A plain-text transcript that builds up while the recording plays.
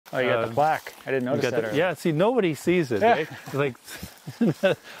Oh, you got the plaque. I didn't notice that. Yeah, see, nobody sees it. Right? Like,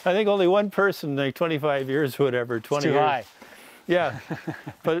 I think only one person, like 25 years, whatever, 20 it's too years. high. Yeah,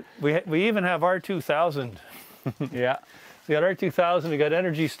 but we even have R2000. Yeah. We got R2000, we got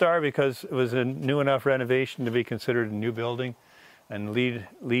Energy Star because it was a new enough renovation to be considered a new building, and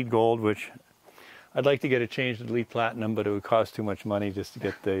lead gold, which I'd like to get it changed to lead platinum, but it would cost too much money just to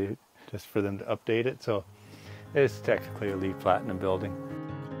get just for them to update it. So it's technically a lead platinum building.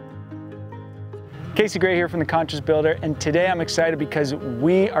 Casey Gray here from The Conscious Builder, and today I'm excited because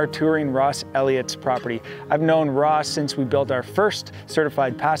we are touring Ross Elliott's property. I've known Ross since we built our first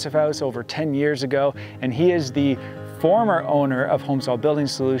certified passive house over 10 years ago, and he is the former owner of Homesol Building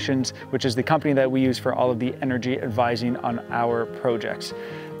Solutions, which is the company that we use for all of the energy advising on our projects.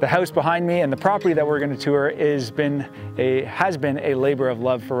 The house behind me and the property that we're going to tour has been a labor of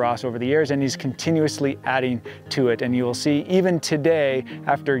love for Ross over the years, and he's continuously adding to it. And you will see even today,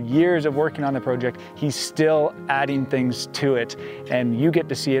 after years of working on the project, he's still adding things to it, and you get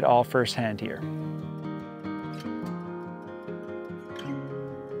to see it all firsthand here.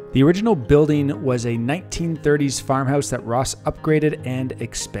 The original building was a 1930s farmhouse that Ross upgraded and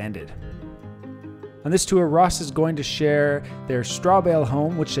expanded. On this tour, Ross is going to share their straw bale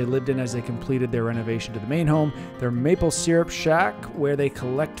home, which they lived in as they completed their renovation to the main home, their maple syrup shack, where they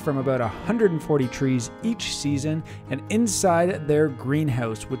collect from about 140 trees each season, and inside their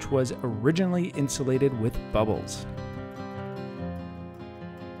greenhouse, which was originally insulated with bubbles.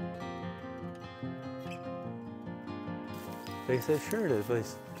 They said, sure it is, but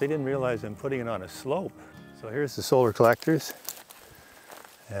they didn't realize I'm putting it on a slope. So here's the solar collectors,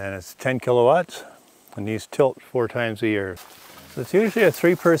 and it's 10 kilowatts, and these tilt 4 times a year. So it's usually a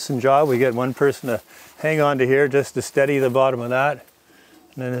 3-person job. We get one person to hang on to here just to steady the bottom of that.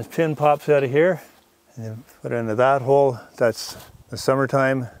 And then this pin pops out of here, and then put it into that hole. That's the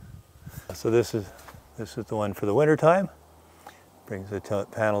summertime. So this is the one for the wintertime. Brings the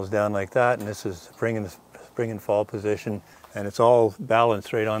panels down like that, and this is spring and fall position. And it's all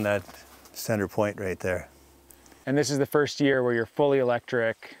balanced right on that center point right there. And this is the first year where you're fully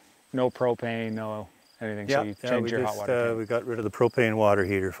electric, no propane, no anything. Yeah, so you change your hot water. We got rid of the propane water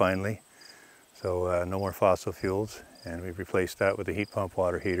heater finally. So no more fossil fuels. And we've replaced that with a heat pump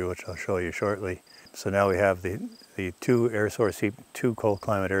water heater, which I'll show you shortly. So now we have the two cold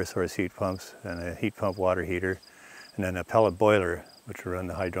climate air source heat pumps and a heat pump water heater, and then a pellet boiler, which will run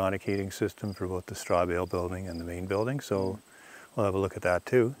the hydronic heating system for both the straw bale building and the main building. So we'll have a look at that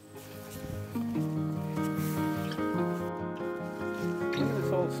too. Look at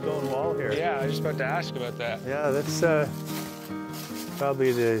this old stone wall here. Yeah, I was just about to ask about that. Yeah, that's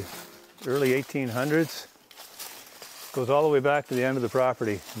probably the early 1800s. Goes all the way back to the end of the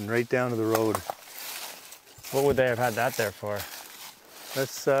property and right down to the road. What would they have had that there for?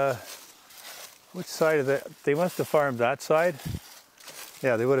 That's, which side of that? They must have farmed that side.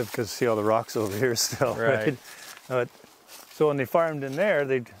 Yeah, they would have, because see all the rocks over here still, right? So when they farmed in there,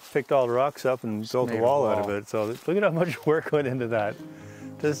 they picked all the rocks up and built a wall out of it. So look at how much work went into that.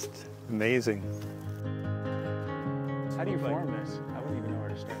 Just amazing. How do you form this? I wouldn't even know where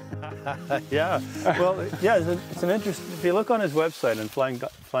to start. Yeah, well, yeah, it's an interest. If you look on his website on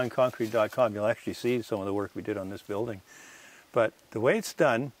flyingconcrete.com, you'll actually see some of the work we did on this building. But the way it's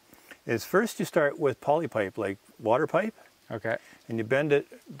done is first you start with polypipe, like water pipe. Okay. And you bend it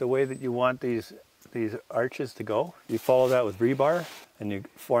the way that you want these arches to go. You follow that with rebar, and you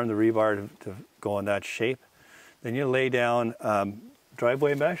form the rebar to go in that shape. Then you lay down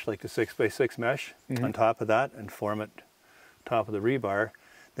driveway mesh, like the 6x6 mesh, on top of that, and form it top of the rebar.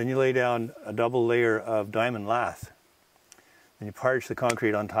 Then you lay down a double layer of diamond lath. Then you parge the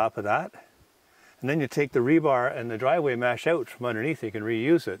concrete on top of that. And then you take the rebar and the driveway mesh out from underneath. You can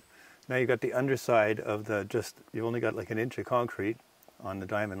reuse it. Now you've got the underside of you've only got like an inch of concrete on the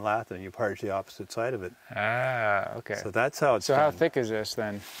diamond lath, and you parge the opposite side of it. Ah, okay. So that's how it's done. So how thick is this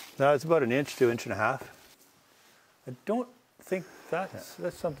then? No, it's about 1 inch to 1.5 inches. I don't think that's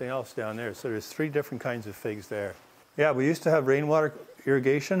something else down there. So there's 3 different kinds of figs there. Yeah, we used to have rainwater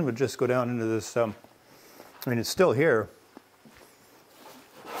irrigation. Would just go down into this, I mean, it's still here.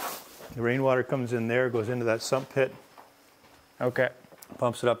 The rainwater comes in there, goes into that sump pit. Okay.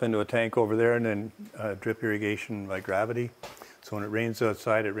 Pumps it up into a tank over there, and then drip irrigation by gravity. So when it rains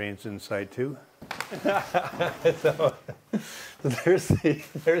outside, it rains inside too. So there's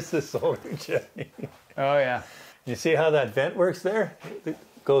the solar jetty. Oh yeah. You see how that vent works there? It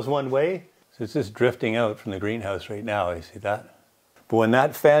goes one way. So it's just drifting out from the greenhouse right now. You see that? But when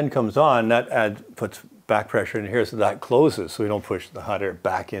that fan comes on, that puts back pressure in here, so that closes, so we don't push the hot air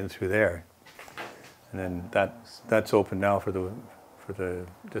back in through there. And then that's open now for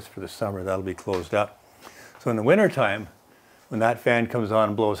just for the summer. That'll be closed up. So in the wintertime, when that fan comes on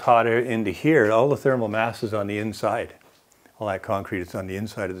and blows hot air into here, all the thermal mass is on the inside. All that concrete is on the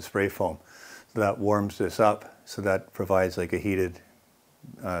inside of the spray foam. So that warms this up, so that provides like a heated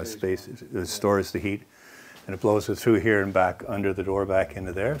space. It stores the heat, and it blows it through here and back under the door back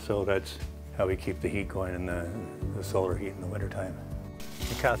into there. So that's how we keep the heat going in the solar heat in the wintertime.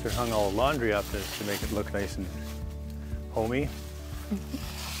 And Catherine hung all the laundry up to make it look nice and homey.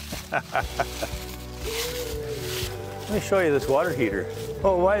 Let me show you this water heater.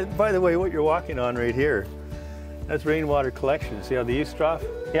 Oh, by the way, what you're walking on right here, that's rainwater collection. See how the eaves trough?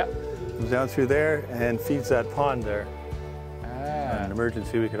 Yep. Comes down through there and feeds that pond there. In an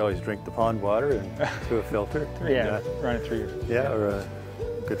emergency, we could always drink the pond water and through a filter. Yeah, run it through. Yeah, or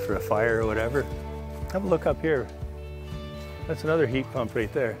good for a fire or whatever. Have a look up here. That's another heat pump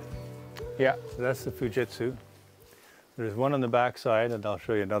right there. Yeah. So that's the Fujitsu. There's one on the back side, and I'll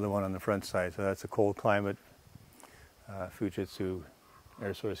show you another one on the front side. So that's a cold climate Fujitsu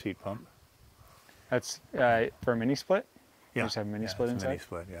air source heat pump. That's for a mini split? Yeah. You just have a mini split inside? Mini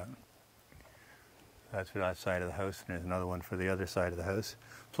split, yeah. That's for that side of the house, and there's another one for the other side of the house.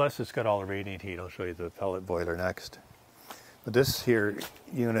 Plus, it's got all the radiant heat. I'll show you the pellet boiler next. But this here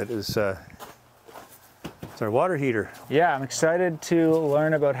unit is it's our water heater. Yeah, I'm excited to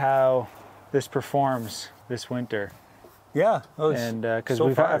learn about how this performs this winter. Yeah, and because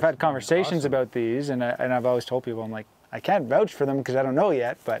I've had conversations about these, and I've always told people, I'm like, I can't vouch for them because I don't know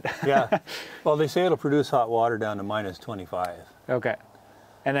yet, but yeah. Well, they say it'll produce hot water down to -25. Okay,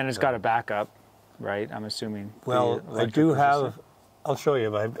 and then it's got a backup, right? I'm assuming. Well, I do have. I'll show you.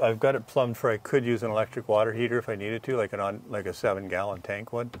 But I've got it plumbed for. I could use an electric water heater if I needed to, like a 7-gallon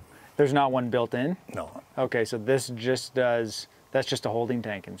tank would. There's not one built in? No. Okay, so this just does. That's just a holding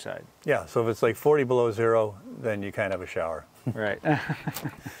tank inside. Yeah. So if it's like 40 below zero, then you can't have a shower. Right.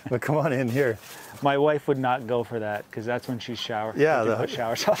 But come on in here. My wife would not go for that because that's when she's showered. Yeah. Put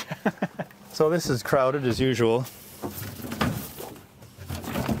showers off. So this is crowded as usual.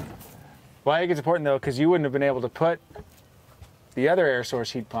 Well, I think it's important though because you wouldn't have been able to put the other air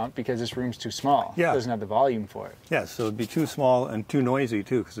source heat pump because this room's too small. Yeah. It doesn't have the volume for it. Yeah. So it'd be too small and too noisy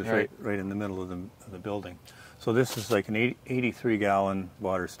too because it's right in the middle of the building. So this is like an 83-gallon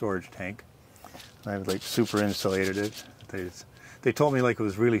water storage tank. I've like super insulated it. They told me like it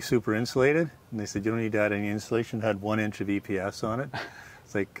was really super insulated, and they said you don't need to add any insulation. It had 1 inch of EPS on it.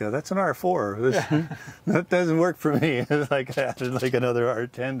 It's like that's an R4. That doesn't work for me. It's like I added like another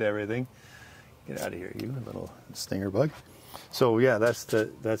R10 to everything. Get out of here, you little stinger bug. So yeah, that's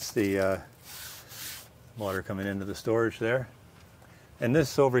the water coming into the storage there. And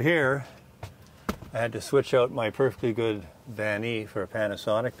this over here, I had to switch out my perfectly good Van E for a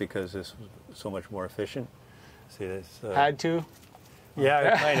Panasonic because this was so much more efficient. See this? Had to?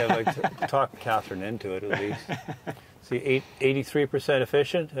 Yeah, kind of. I talked Catherine into it at least. See, 83%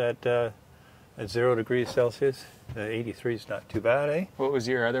 efficient at 0 degrees Celsius. 83 is not too bad, eh? What was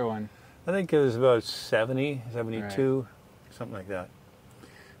your other one? I think it was about 70, 72, something like that.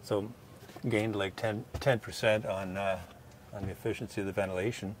 So gained like 10% on the efficiency of the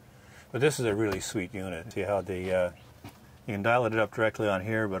ventilation. But this is a really sweet unit. See how you can dial it up directly on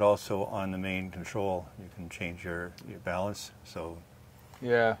here, but also on the main control, you can change your balance. So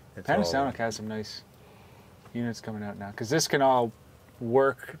yeah, Panasonic has some nice units coming out now because this can all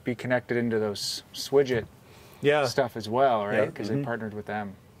be connected into those Swidget stuff as well, right? Because they partnered with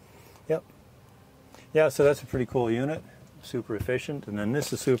them. Yep. Yeah, so that's a pretty cool unit. Super efficient, and then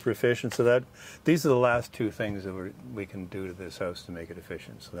this is super efficient. So these are the last two things that we can do to this house to make it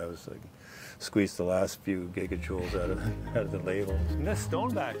efficient. So that was like squeeze the last few gigajoules out of the labels. And this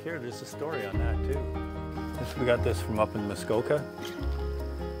stone back here, there's a story on that too. We got this from up in Muskoka,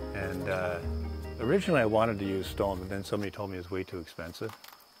 and originally I wanted to use stone, but then somebody told me it was way too expensive.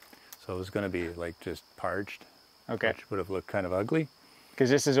 So it was going to be like just parged, which would have looked kind of ugly.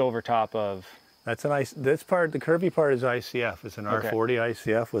 Because this is over top of. That's this part, the curvy part is ICF. It's an R40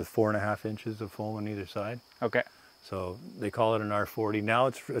 ICF with 4.5 inches of foam on either side. Okay. So they call it an R40. Now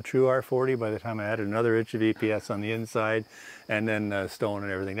it's a true R40 by the time I added another inch of EPS on the inside and then stone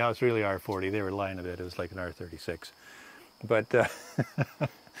and everything. Now it's really R40. They were lying a bit. It was like an R36. But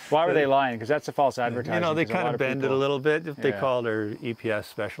why were they lying? Because that's a false advertising. You know, they kind of bend it a little bit. If they call their EPS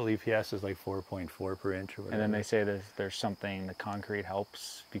special EPS is like 4.4 per inch or whatever. And then they say that there's something the concrete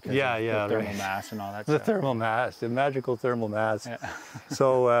helps because of the thermal mass and all that stuff. The thermal mass, the magical thermal mass. Yeah.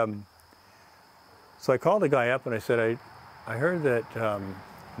 So, so I called the guy up and I said, I heard that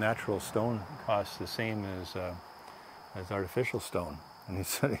natural stone costs the same as artificial stone. And he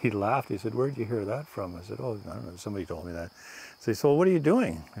said, he laughed. He said, "Where'd you hear that from?" I said, "Oh, I don't know. Somebody told me that." So he said, "Well, what are you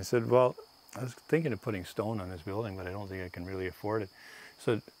doing?" I said, "Well, I was thinking of putting stone on this building, but I don't think I can really afford it." He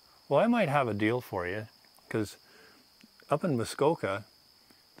said, "Well, I might have a deal for you, because up in Muskoka,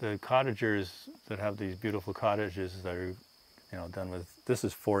 the cottagers that have these beautiful cottages that are, done with, this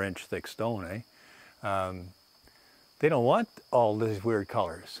is 4-inch thick stone, they don't want all these weird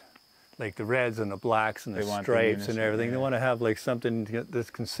colors, like the reds and the blacks and the stripes and everything. Yeah. They want to have like something that's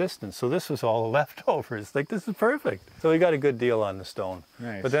consistent. So this was all leftovers. Like, this is perfect. So we got a good deal on the stone.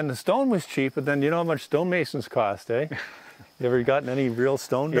 Nice. But then the stone was cheap, but then you know how much stonemasons cost, eh? You ever gotten any real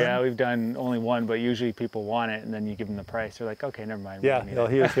stone done? Yeah, we've done only one, but usually people want it, and then you give them the price. They're like, okay, never mind. Yeah,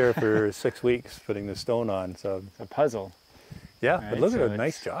 he was here for 6 weeks putting the stone on. So it's a puzzle. Yeah, right? But look at a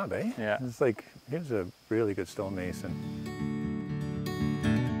nice job, eh? Yeah. It's like, he was a really good stonemason.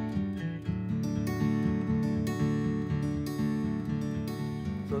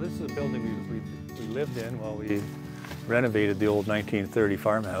 So this is a building we lived in while we renovated the old 1930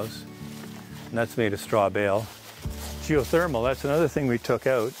 farmhouse. And that's made of straw bale. Geothermal, that's another thing we took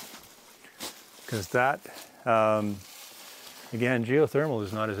out, because that, again, geothermal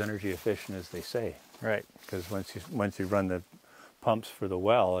is not as energy efficient as they say. Right. Because once you run the pumps for the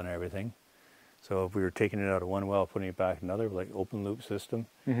well and everything, so if we were taking it out of one well, putting it back in another, like open loop system,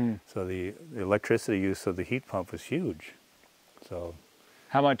 so the electricity use of the heat pump was huge. So,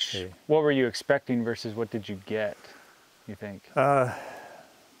 how much? What were you expecting versus what did you get, you think?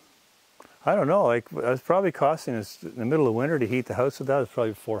 I don't know. Like, it was probably costing us in the middle of winter to heat the house with that. It was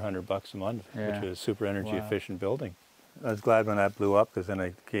probably $400 a month, which is a super energy efficient building. I was glad when that blew up, because then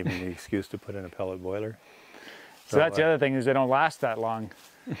it gave me the excuse to put in a pellet boiler. So that's the other thing, is they don't last that long.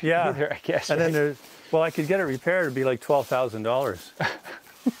 Yeah, either, I guess. And then well, I could get it repaired. It'd be like $12,000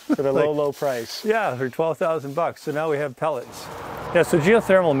 for the low price. Yeah, for $12,000. So now we have pellets. Yeah, so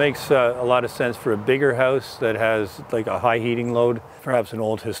geothermal makes a lot of sense for a bigger house that has like a high heating load, perhaps an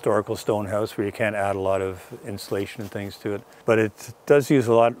old historical stone house where you can't add a lot of insulation and things to it. But it does use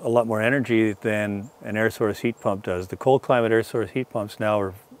a lot more energy than an air source heat pump does. The cold climate air source heat pumps now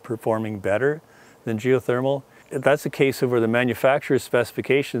are performing better than geothermal. That's a case of where the manufacturer's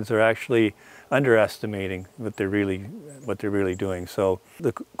specifications are actually underestimating what they're really doing. So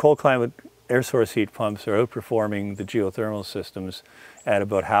the cold climate air source heat pumps are outperforming the geothermal systems at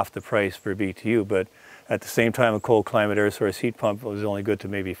about half the price per BTU, but at the same time, a cold climate air source heat pump was only good to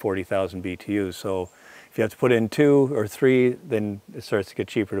maybe 40,000 BTUs. So if you have to put in 2 or 3, then it starts to get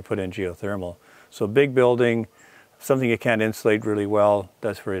cheaper to put in geothermal. So big building, something you can't insulate really well,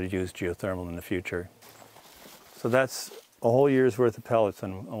 that's where you'd use geothermal in the future. So that's a whole year's worth of pellets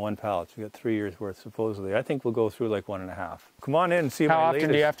on one pallet. So we got 3 years worth supposedly. I think we'll go through like 1.5. Come on in and see my latest. How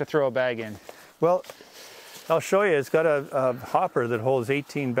often do you have to throw a bag in? Well, I'll show you. It's got a hopper that holds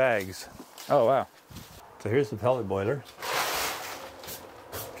 18 bags. Oh, wow. So here's the pellet boiler,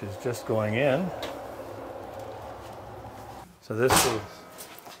 which is just going in. So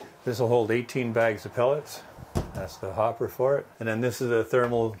this will hold 18 bags of pellets. That's the hopper for it. And then this is a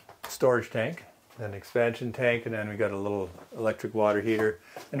thermal storage tank, an expansion tank, and then we got a little electric water heater.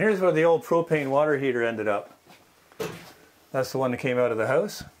 And here's where the old propane water heater ended up. That's the one that came out of the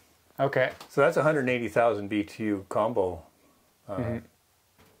house. Okay. So that's 180,000 BTU combo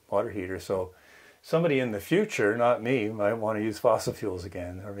water heater. So somebody in the future, not me, might want to use fossil fuels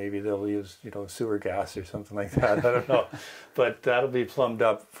again, or maybe they'll use, sewer gas or something like that. I don't know. But that'll be plumbed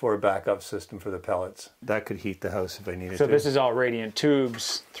up for a backup system for the pellets. That could heat the house if I needed to. So this is all radiant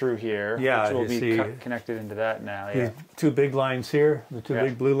tubes through here, which will be connected into that now. Yeah. These 2 big lines here, the 2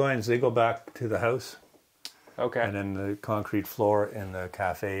 big blue lines, they go back to the house. Okay. And then the concrete floor in the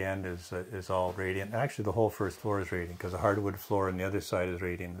cafe end is all radiant. Actually, the whole first floor is radiant, because the hardwood floor on the other side is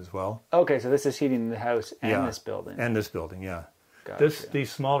radiant as well. Okay, so this is heating the house and this building. And this building, yeah. Gotcha.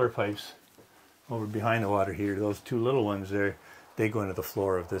 These smaller pipes over behind the water heater, those 2 little ones there, they go into the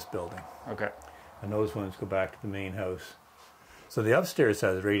floor of this building. Okay. And those ones go back to the main house. So the upstairs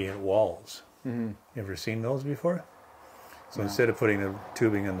has radiant walls. You ever seen those before? So instead of putting the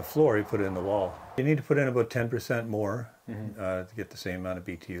tubing in the floor, you put it in the wall. You need to put in about 10% more to get the same amount of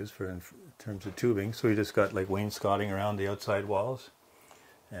BTUs in terms of tubing. So we just got like wainscoting around the outside walls.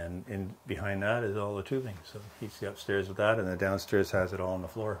 And behind that is all the tubing. So it heats the upstairs with that, and the downstairs has it all on the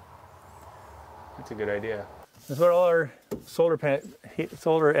floor. That's a good idea. That's where all our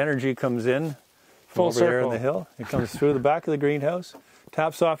solar energy comes in. Full over circle. There in the hill. It comes through the back of the greenhouse,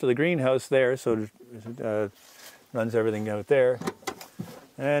 taps off to the greenhouse there, so it runs everything out there,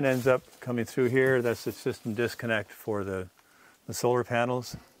 and ends up coming through here. That's the system disconnect for the solar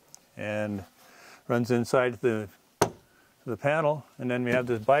panels, and runs inside the the panel, and then we have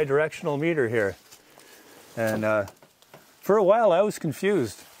this bidirectional meter here. And for a while I was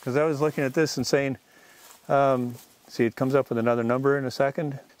confused because I was looking at this and saying, see, it comes up with another number in a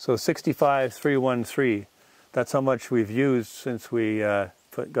second. So 65,313, that's how much we've used since we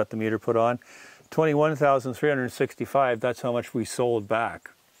got the meter put on. 21,365, that's how much we sold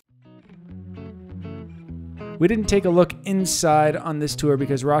back. We didn't take a look inside on this tour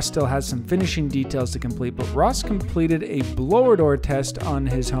because Ross still has some finishing details to complete, but Ross completed a blower door test on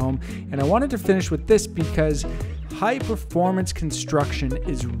his home, and I wanted to finish with this because high performance construction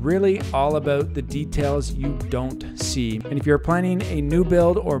is really all about the details you don't see. And if you're planning a new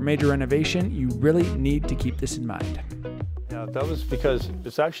build or major renovation, you really need to keep this in mind. Yeah, that was because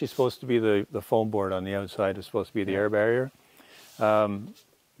it's actually supposed to be the foam board on the outside is supposed to be the air barrier.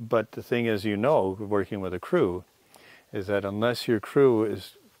 But the thing is, working with a crew, is that unless your crew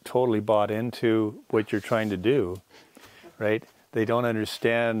is totally bought into what you're trying to do, right? They don't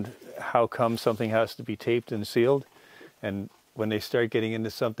understand how come something has to be taped and sealed. And when they start getting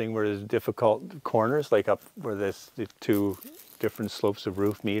into something where there's difficult corners, like up where the two different slopes of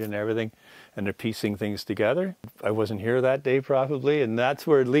roof meet and everything, and they're piecing things together. I wasn't here that day probably, and that's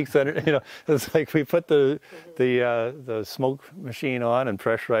where it leaks under, it's like we put the smoke machine on and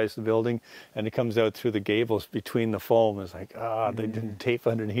pressurized the building, and it comes out through the gables between the foam. It's like, they didn't tape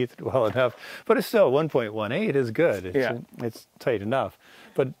underneath it well enough. But it's still 1.18 is good. It's tight enough,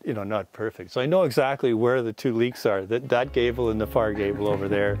 but not perfect. So I know exactly where the two leaks are, that gable and the far gable over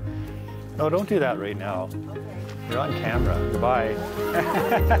there. No, don't do that right now. You're on camera. Bye.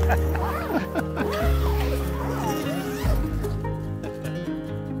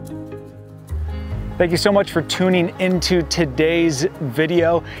 Thank you so much for tuning into today's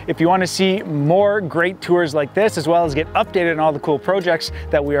video. If you want to see more great tours like this, as well as get updated on all the cool projects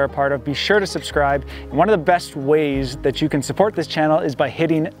that we are a part of, be sure to subscribe. And one of the best ways that you can support this channel is by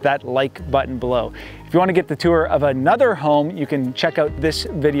hitting that like button below. If you want to get the tour of another home, you can check out this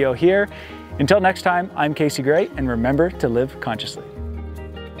video here. Until next time, I'm Casey Gray, and remember to live consciously.